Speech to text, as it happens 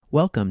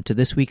Welcome to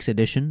this week's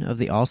edition of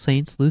the All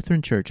Saints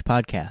Lutheran Church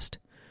podcast.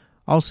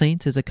 All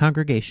Saints is a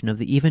congregation of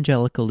the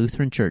Evangelical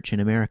Lutheran Church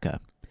in America.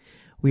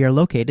 We are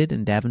located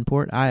in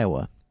Davenport,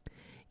 Iowa.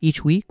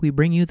 Each week we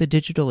bring you the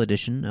digital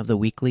edition of the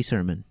weekly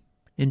sermon.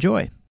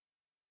 Enjoy!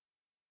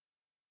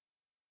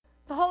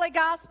 The Holy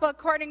Gospel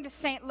according to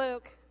St.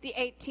 Luke, the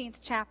 18th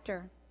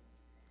chapter.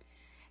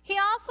 He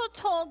also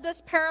told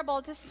this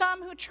parable to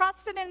some who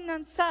trusted in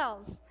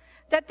themselves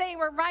that they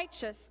were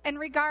righteous and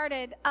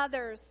regarded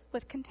others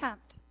with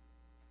contempt.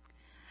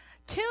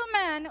 2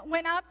 men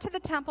went up to the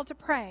temple to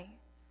pray,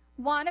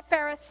 one a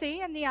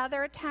Pharisee and the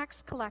other a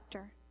tax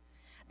collector.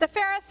 The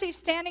Pharisee,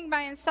 standing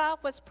by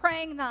himself, was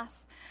praying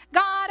thus: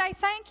 God, I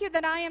thank you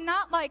that I am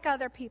not like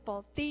other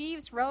people,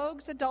 thieves,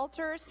 rogues,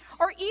 adulterers,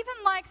 or even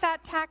like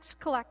that tax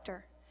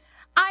collector.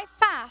 I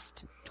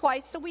fast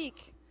twice a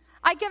week.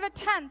 I give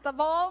 1/10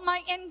 of all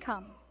my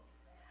income.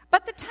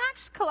 But the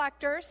tax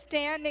collector,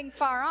 standing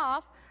far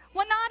off,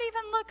 would not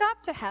even look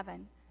up to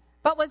heaven,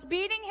 but was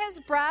beating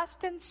his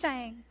breast and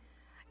saying,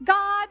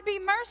 God, be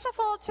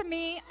merciful to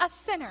me, a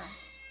sinner.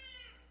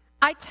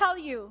 I tell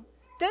you,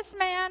 this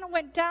man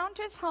went down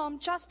to his home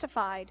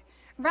justified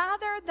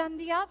rather than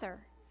the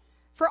other.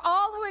 For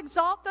all who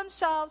exalt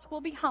themselves will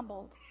be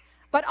humbled,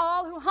 but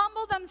all who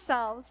humble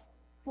themselves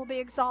will be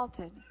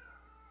exalted.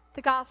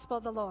 The Gospel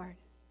of the Lord.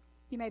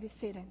 You may be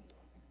seated.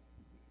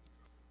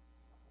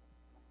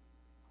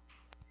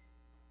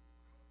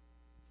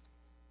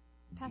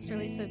 Pastor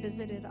Lisa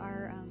visited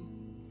our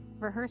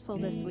rehearsal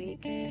this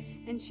week,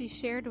 and she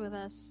shared with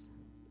us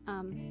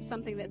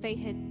something that they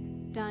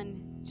had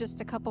done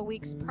just a couple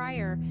weeks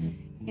prior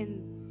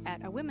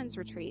at a women's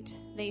retreat.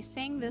 They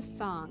sang this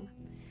song,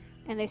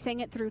 and they sang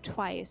it through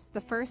twice. The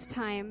first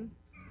time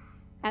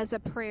as a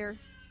prayer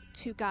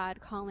to God,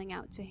 calling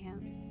out to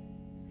Him.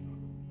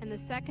 And the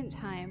second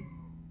time,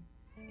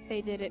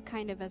 they did it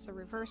kind of as a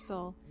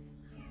reversal,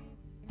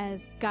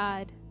 as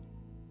God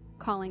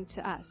calling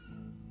to us.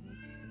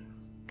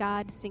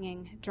 God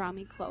singing, draw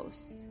me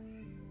close.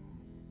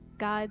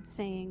 God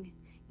saying,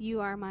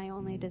 you are my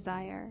only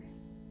desire.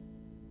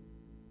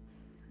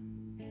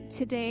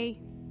 Today,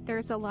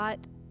 there's a lot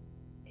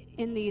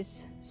in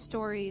these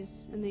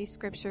stories, in these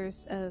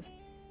scriptures of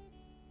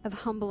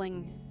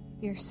humbling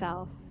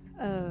yourself,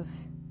 of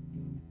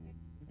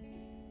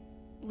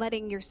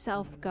letting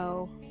yourself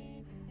go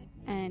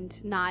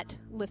and not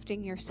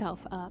lifting yourself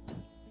up.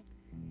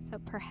 So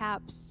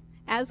perhaps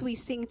as we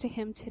sing to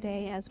Him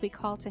today, as we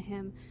call to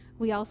Him,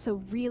 we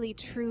also really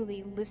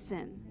truly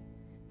listen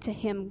to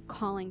Him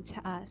calling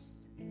to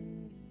us.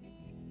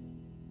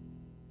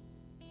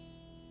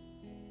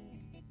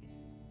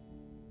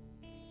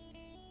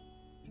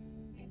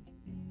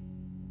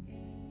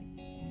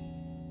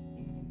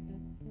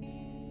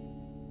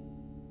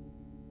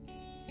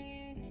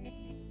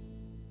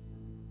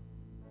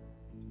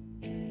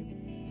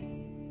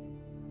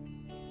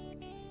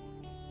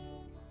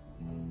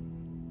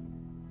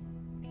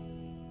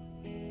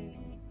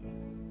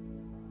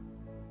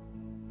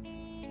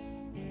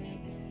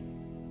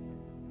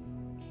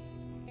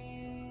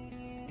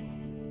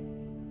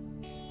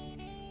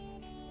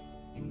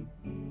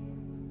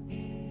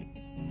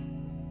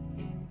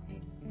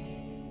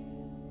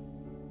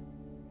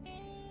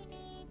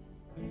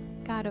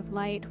 God of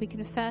light, we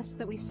confess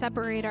that we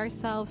separate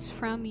ourselves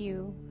from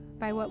you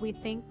by what we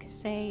think,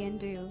 say, and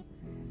do.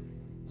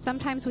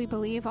 Sometimes we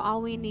believe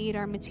all we need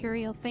are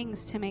material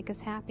things to make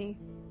us happy.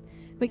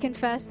 We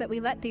confess that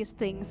we let these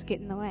things get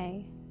in the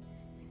way.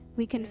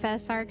 We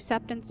confess our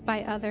acceptance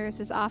by others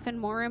is often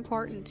more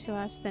important to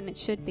us than it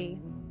should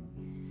be.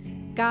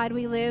 God,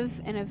 we live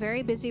in a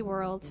very busy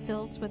world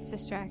filled with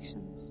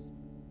distractions.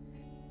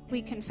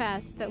 We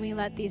confess that we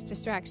let these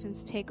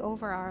distractions take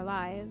over our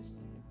lives.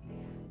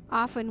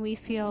 Often we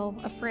feel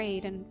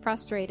afraid and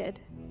frustrated.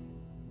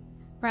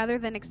 Rather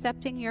than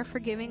accepting your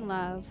forgiving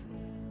love,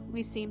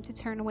 we seem to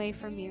turn away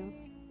from you.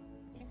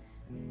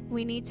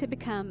 We need to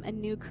become a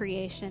new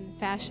creation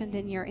fashioned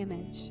in your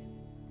image.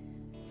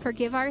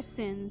 Forgive our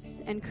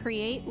sins and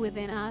create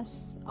within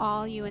us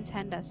all you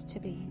intend us to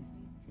be.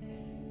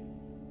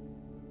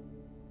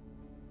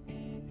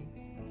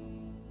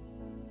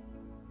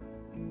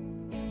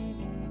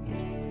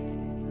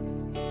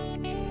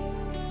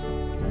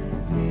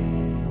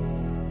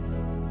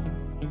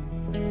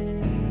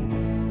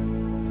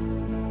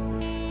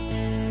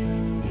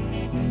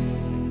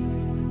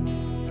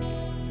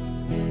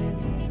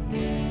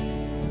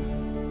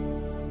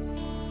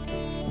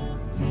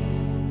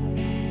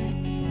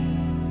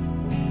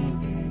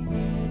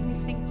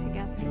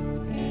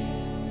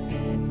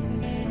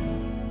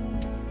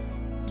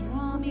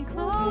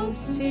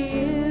 To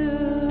you,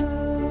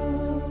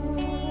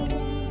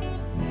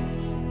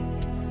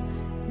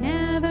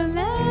 never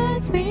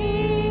let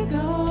me go.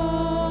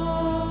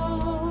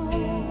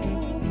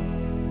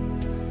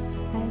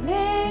 I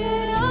lay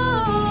it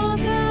all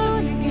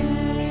down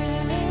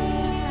again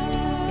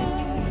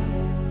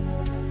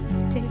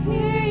to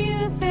hear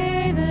you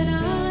say that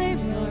I'm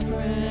your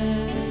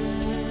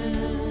friend.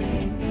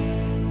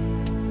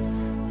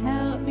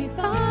 Help me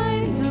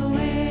find the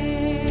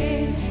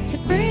way to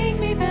bring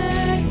me back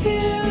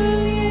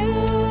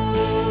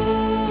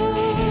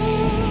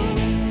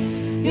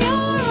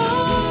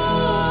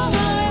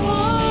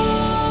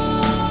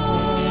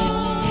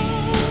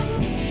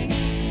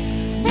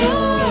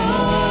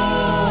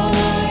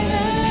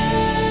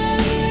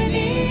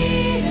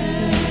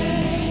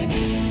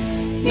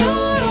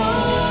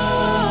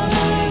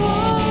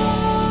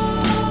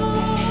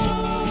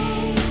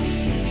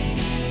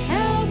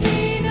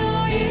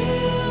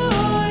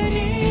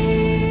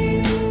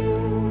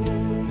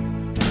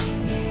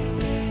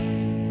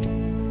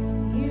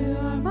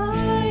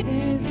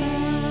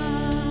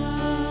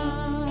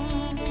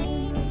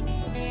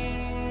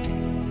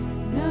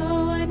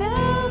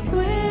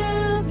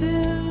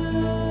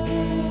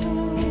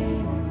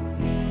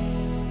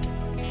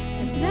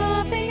 'cause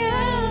nothing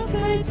else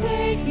would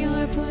take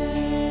your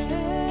place.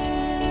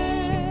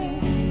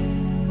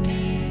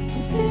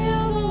 To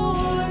feel the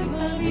warmth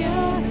of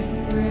your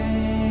embrace.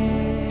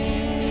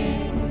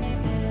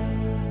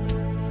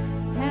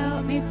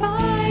 Help me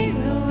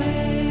find the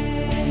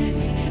way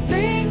to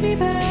bring me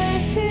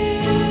back to you.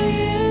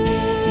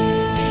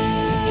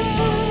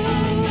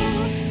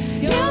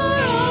 You're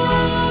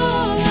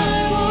all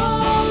I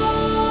want.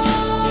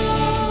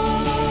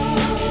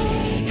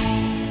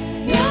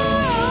 You're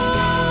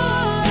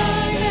all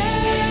I've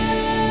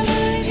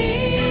ever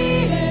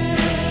needed.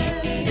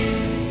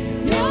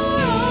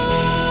 You're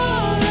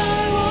all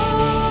I want.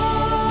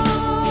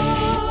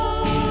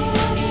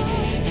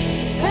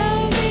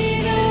 Help me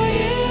know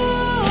you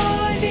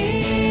are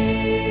near.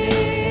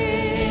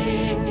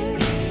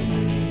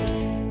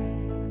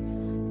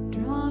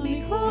 Draw me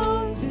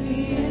close to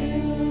you.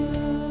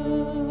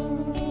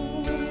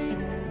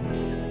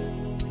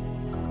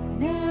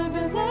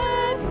 Never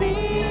let me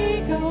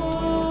go.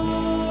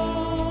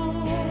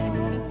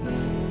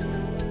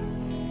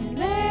 And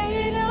lay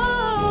it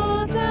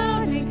all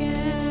down again.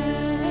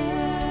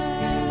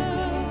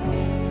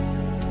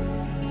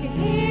 To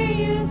hear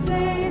you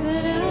say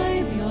that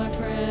I'm your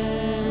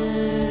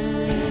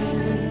friend.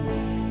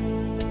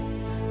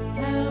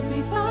 Help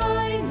me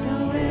find the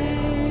way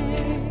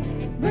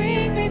to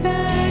bring me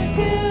back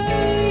to you.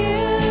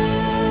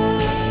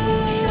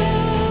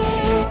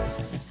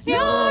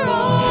 You're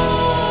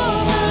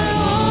all I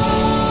want.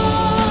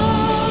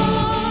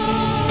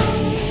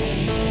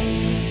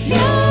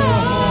 You're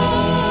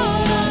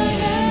all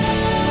I've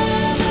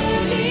ever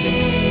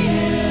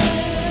needed.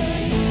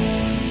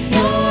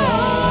 You're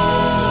all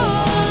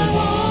I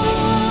want.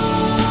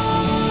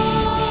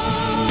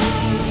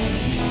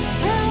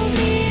 Help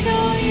me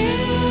know you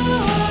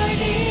are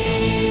near.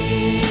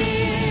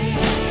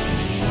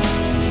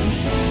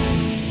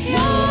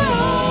 You're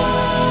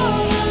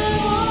all I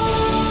want.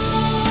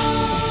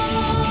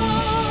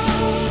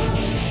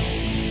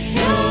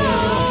 You're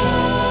all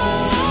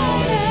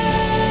I've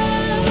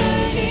ever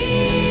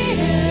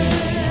needed.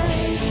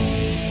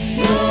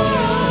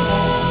 You're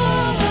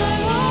all I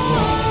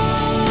want.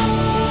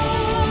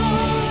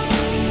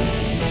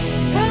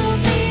 Help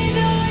me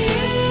know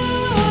you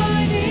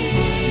are near.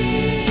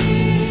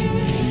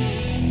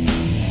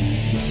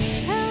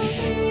 Help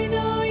me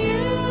know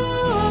you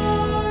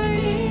are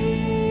near.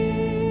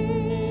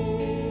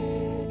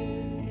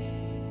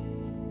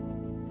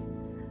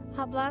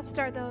 How blessed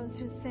are those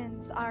whose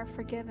sins are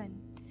forgiven.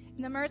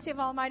 In the mercy of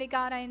Almighty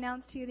God, I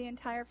announce to you the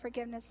entire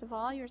forgiveness of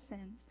all your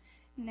sins.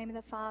 In the name of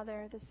the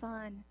Father, the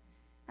Son,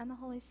 and the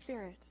Holy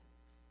Spirit.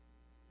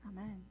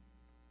 Amen.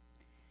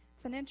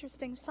 It's an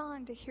interesting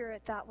song to hear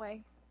it that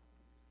way.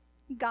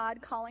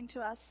 God calling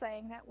to us,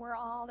 saying that we're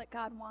all that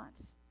God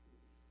wants.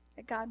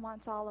 That God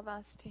wants all of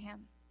us to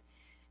Him.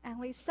 And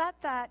we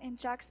set that in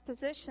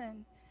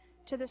juxtaposition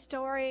to the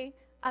story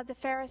of the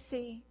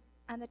Pharisee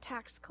and the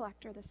tax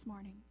collector this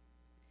morning.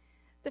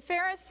 The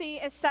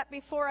Pharisee is set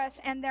before us,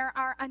 and there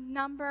are a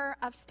number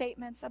of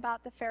statements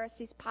about the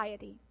Pharisee's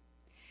piety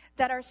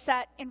that are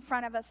set in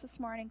front of us this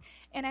morning.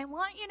 And I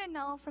want you to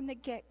know from the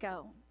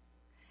get-go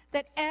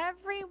that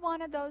every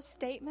one of those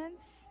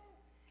statements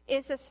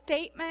is a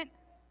statement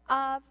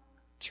of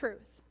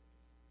truth.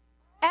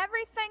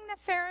 Everything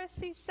the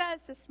Pharisee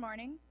says this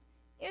morning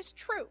is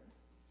true.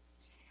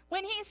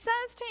 When he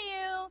says to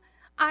you,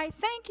 I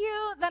thank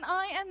you that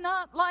I am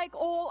not like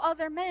all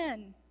other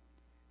men,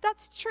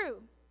 that's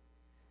true.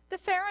 The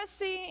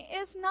Pharisee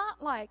is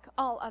not like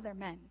all other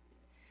men.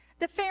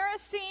 The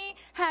Pharisee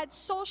had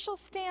social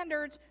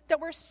standards that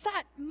were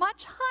set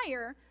much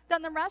higher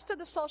than the rest of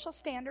the social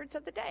standards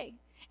of the day.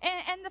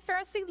 And the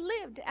Pharisee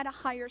lived at a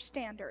higher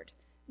standard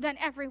than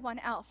everyone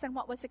else and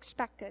what was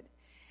expected.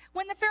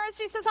 When the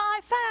Pharisee says,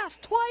 I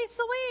fast twice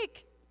a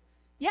week,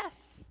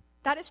 yes,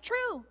 that is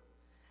true.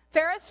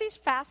 Pharisees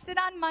fasted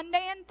on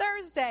Monday and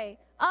Thursday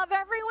of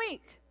every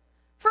week,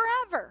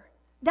 forever.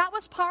 That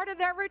was part of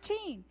their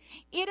routine.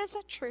 It is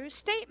a true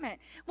statement.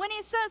 When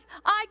he says,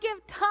 I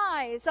give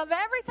tithes of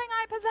everything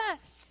I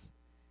possess,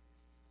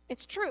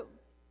 it's true.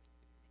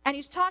 And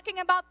he's talking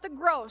about the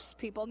gross,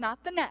 people,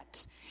 not the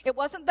net. It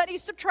wasn't that he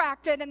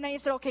subtracted and then he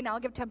said, okay, now I'll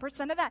give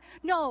 10% of that.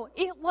 No,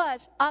 it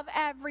was of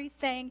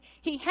everything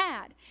he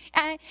had.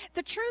 And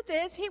the truth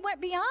is, he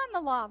went beyond the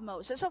law of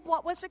Moses of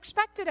what was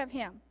expected of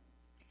him.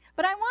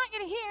 But I want you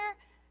to hear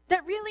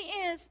that really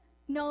is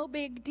no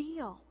big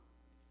deal.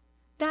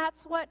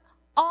 That's what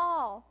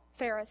all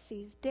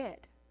Pharisees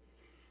did.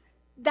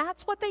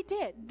 That's what they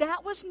did.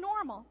 That was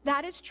normal.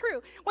 That is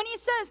true. When he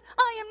says,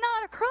 I am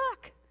not a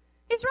crook,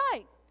 he's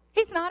right.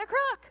 He's not a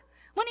crook.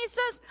 When he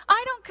says,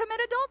 I don't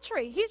commit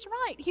adultery, he's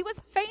right. He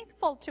was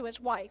faithful to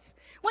his wife.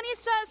 When he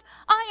says,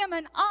 I am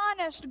an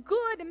honest,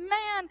 good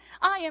man,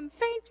 I am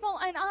faithful,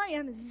 and I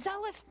am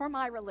zealous for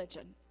my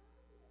religion.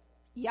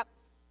 Yep,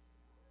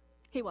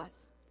 he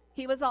was.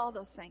 He was all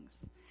those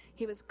things.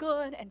 He was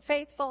good and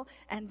faithful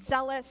and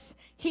zealous.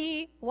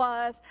 He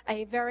was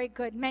a very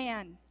good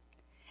man.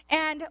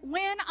 And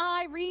when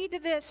I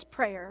read this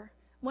prayer,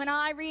 when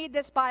I read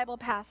this Bible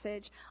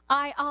passage,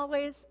 I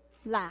always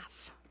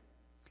laugh.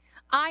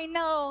 I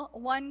know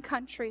one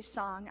country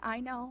song. I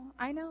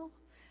know.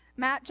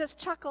 Matt just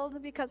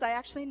chuckled because I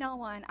actually know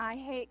one. I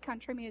hate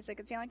country music.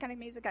 It's the only kind of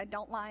music I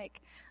don't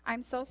like.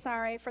 I'm so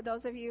sorry for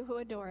those of you who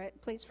adore it.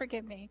 Please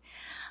forgive me.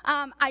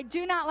 I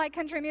do not like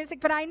country music,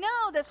 but I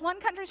know this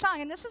one country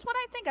song, and this is what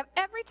I think of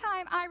every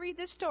time I read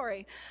this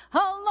story.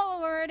 Oh,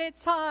 Lord,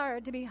 it's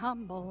hard to be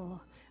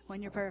humble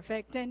when you're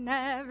perfect in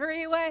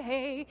every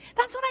way.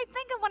 That's what I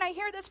think of when I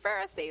hear this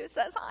Pharisee who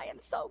says, I am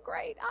so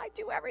great. I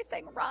do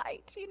everything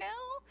right, you know?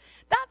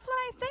 That's what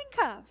I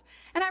think of.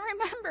 And I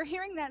remember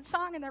hearing that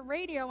song on the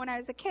radio when I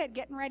was a kid,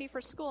 getting ready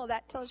for school.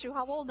 That tells you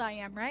how old I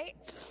am, right?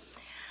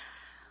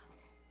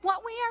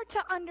 What we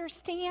are to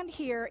understand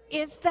here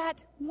is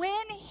that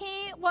when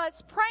he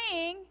was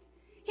praying,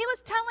 he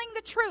was telling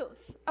the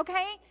truth,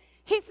 okay?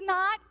 He's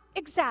not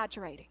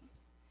exaggerating.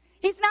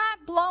 He's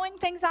not blowing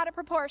things out of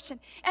proportion.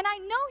 And I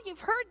know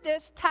you've heard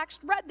this text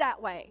read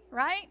that way,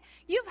 right?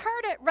 You've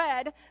heard it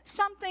read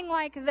something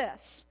like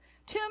this.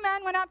 2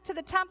 men went up to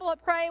the temple to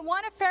pray,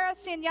 one a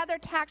Pharisee and the other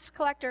tax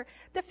collector.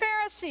 The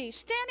Pharisee,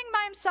 standing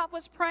by himself,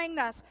 was praying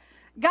thus,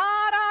 God,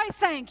 I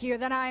thank you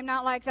that I am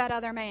not like that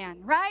other man,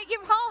 right?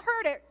 You've all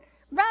heard it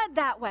read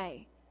that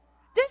way.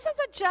 This is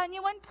a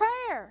genuine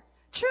prayer,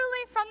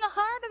 truly from the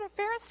heart of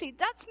the Pharisee.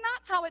 That's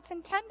not how it's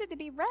intended to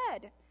be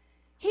read.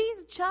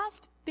 He's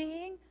just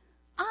being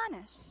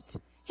honest.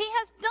 He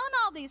has done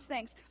all these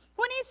things.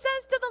 When he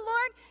says to the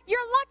Lord, you're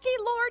lucky,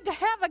 Lord, to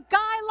have a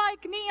guy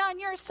like me on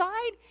your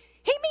side,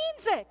 he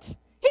means it.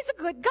 He's a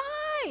good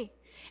guy.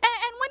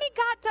 And when he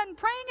got done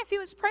praying, if he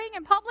was praying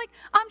in public,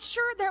 I'm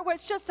sure there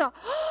was just a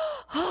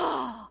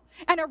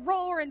and a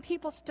roar, and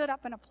people stood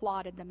up and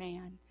applauded the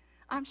man.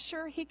 I'm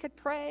sure he could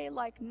pray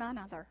like none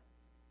other.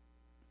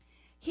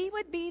 He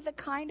would be the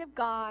kind of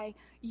guy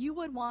you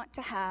would want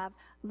to have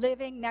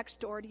living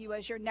next door to you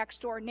as your next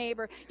door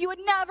neighbor. You would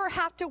never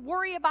have to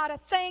worry about a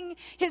thing.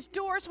 His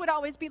doors would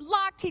always be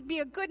locked. He'd be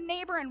a good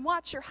neighbor and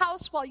watch your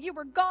house while you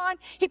were gone.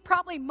 He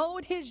probably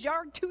mowed his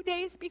yard 2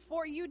 days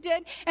before you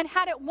did and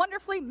had it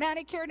wonderfully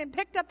manicured and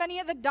picked up any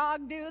of the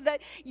dog dew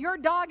that your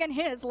dog and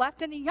his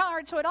left in the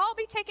yard, so it'd all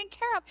be taken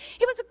care of.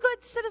 He was a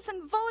good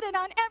citizen, voted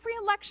on every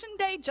election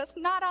day, just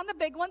not on the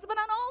big ones, but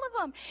on all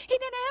of them. He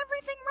did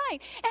everything right.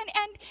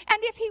 And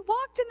if he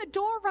walked in the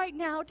door right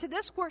now to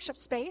this worship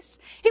space,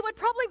 he would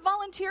probably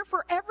volunteer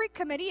for every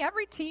committee,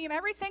 every team,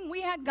 everything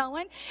we had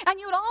going, and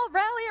you'd all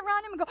rally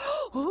around him and go,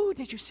 oh,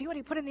 did you see what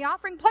he put in the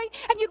offering plate?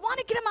 And you'd want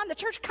to get him on the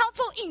church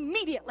council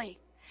immediately.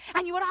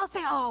 And you would all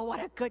say, oh, what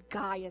a good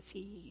guy is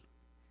he.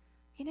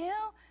 You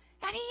know?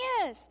 And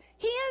he is.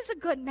 He is a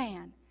good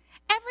man.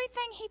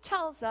 Everything he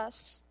tells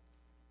us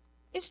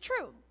is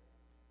true.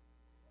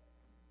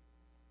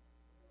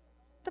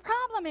 The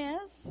problem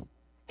is,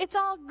 it's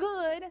all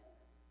good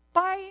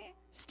by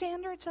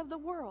standards of the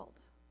world.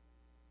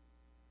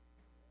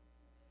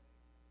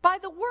 By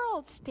the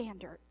world's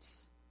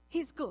standards,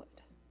 he's good.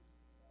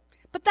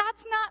 But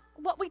that's not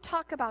what we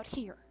talk about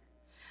here.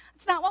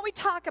 It's not what we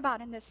talk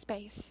about in this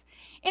space.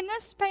 In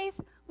this space,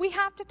 we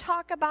have to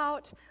talk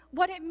about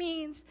what it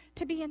means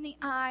to be in the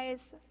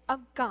eyes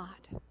of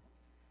God.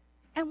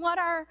 And what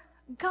are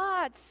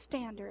God's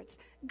standards,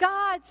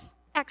 God's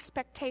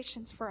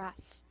expectations for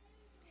us.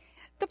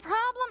 The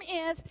problem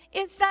is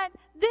that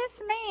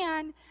this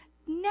man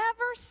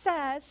never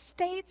says,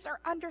 states, or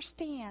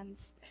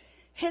understands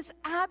his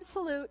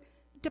absolute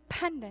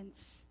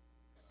dependence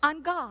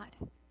on God.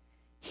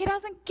 He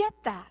doesn't get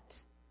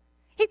that.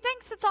 He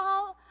thinks it's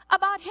all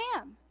about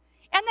him.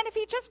 And then if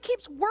he just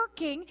keeps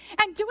working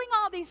and doing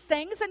all these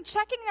things and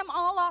checking them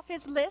all off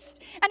his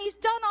list, and he's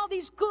done all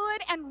these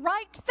good and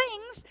right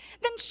things,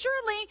 then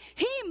surely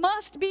he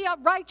must be a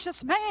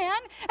righteous man,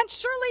 and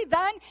surely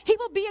then he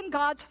will be in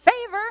God's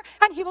favor,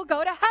 and he will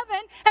go to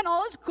heaven, and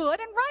all is good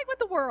and right with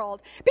the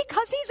world,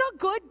 because he's a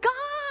good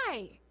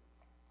guy.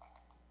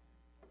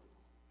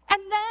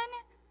 And then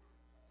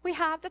we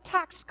have the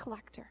tax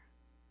collector.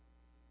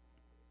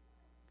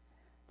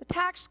 The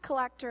tax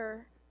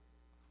collector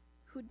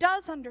who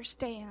does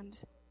understand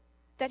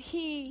that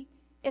he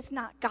is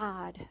not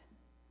God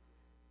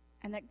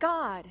and that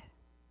God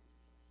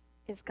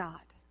is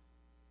God.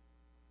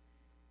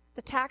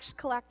 The tax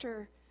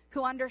collector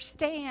who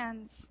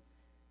understands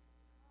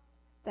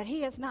that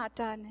he has not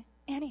done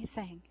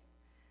anything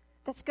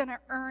that's going to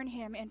earn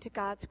him into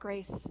God's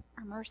grace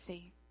or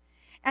mercy,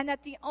 and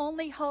that the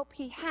only hope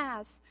he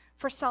has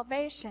for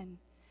salvation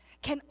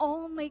can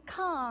only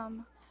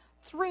come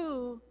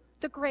through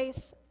the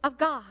grace of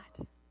God.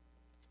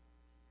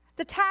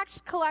 The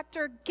tax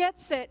collector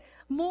gets it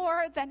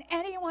more than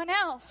anyone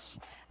else,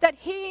 that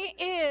he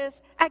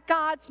is at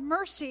God's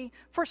mercy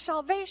for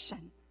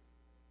salvation.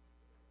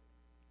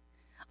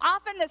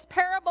 Often this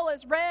parable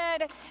is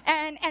read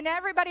and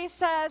everybody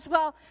says,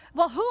 well,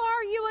 who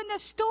are you in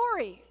this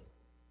story?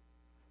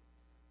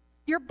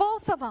 You're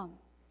both of them.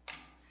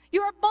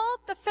 You are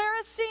both the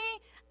Pharisee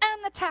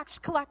and the tax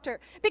collector,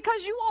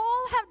 because you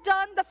all have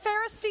done the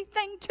Pharisee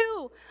thing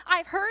too.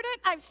 I've heard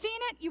it, I've seen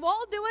it, you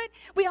all do it.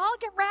 We all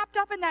get wrapped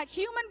up in that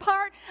human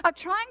part of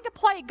trying to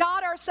play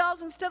God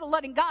ourselves instead of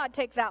letting God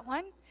take that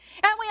one.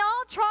 And we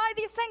all try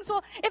these things.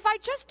 Well, if I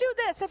just do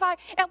this,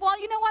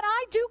 well, you know what?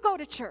 I do go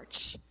to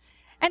church.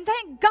 And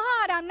thank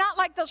God I'm not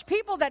like those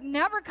people that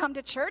never come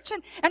to church.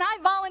 And I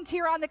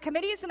volunteer on the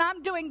committees, and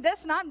I'm doing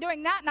this and I'm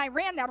doing that. And I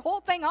ran that whole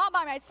thing all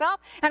by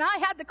myself. And I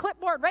had the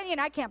clipboard ready. And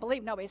I can't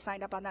believe nobody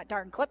signed up on that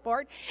darn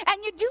clipboard.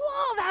 And you do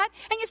all that,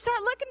 and you start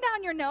looking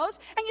down your nose,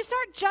 and you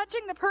start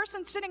judging the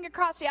person sitting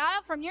across the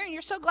aisle from you. And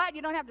you're so glad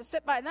you don't have to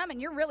sit by them.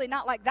 And you're really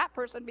not like that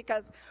person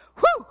because,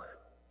 whew.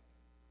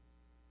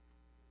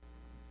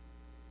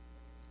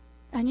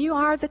 And you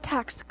are the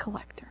tax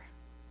collector.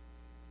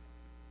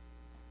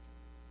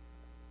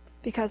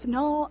 Because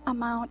no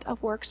amount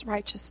of works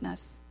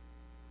righteousness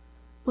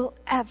will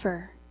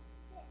ever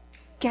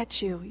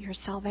get you your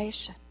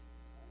salvation.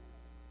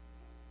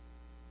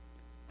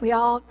 We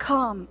all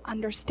come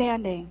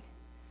understanding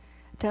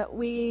that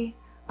we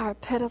are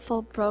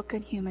pitiful,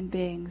 broken human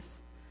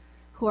beings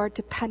who are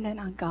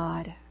dependent on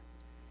God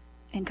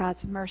and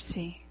God's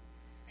mercy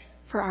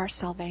for our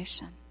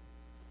salvation.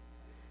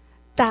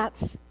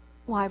 That's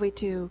why we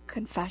do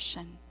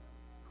confession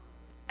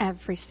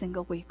every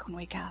single week when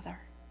we gather.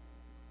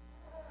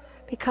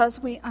 Because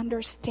we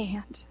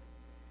understand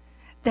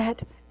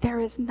that there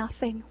is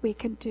nothing we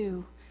can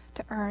do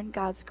to earn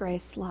God's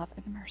grace, love,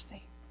 and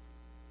mercy.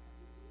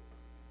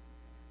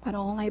 But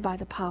only by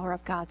the power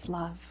of God's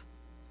love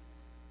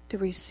do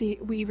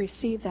we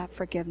receive that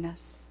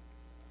forgiveness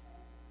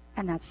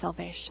and that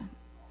salvation.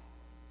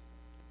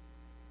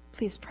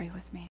 Please pray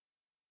with me.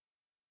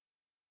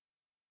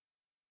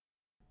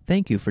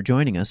 Thank you for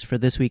joining us for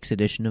this week's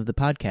edition of the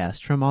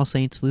podcast from All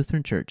Saints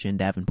Lutheran Church in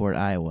Davenport,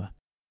 Iowa.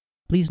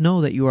 Please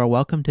know that you are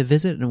welcome to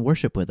visit and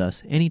worship with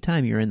us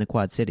anytime you're in the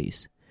Quad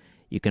Cities.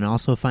 You can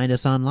also find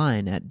us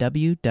online at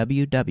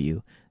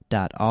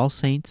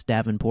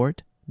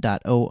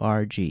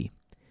www.allsaintsdavenport.org.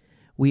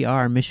 We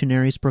are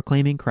missionaries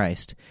proclaiming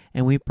Christ,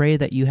 and we pray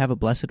that you have a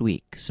blessed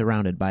week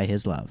surrounded by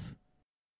His love.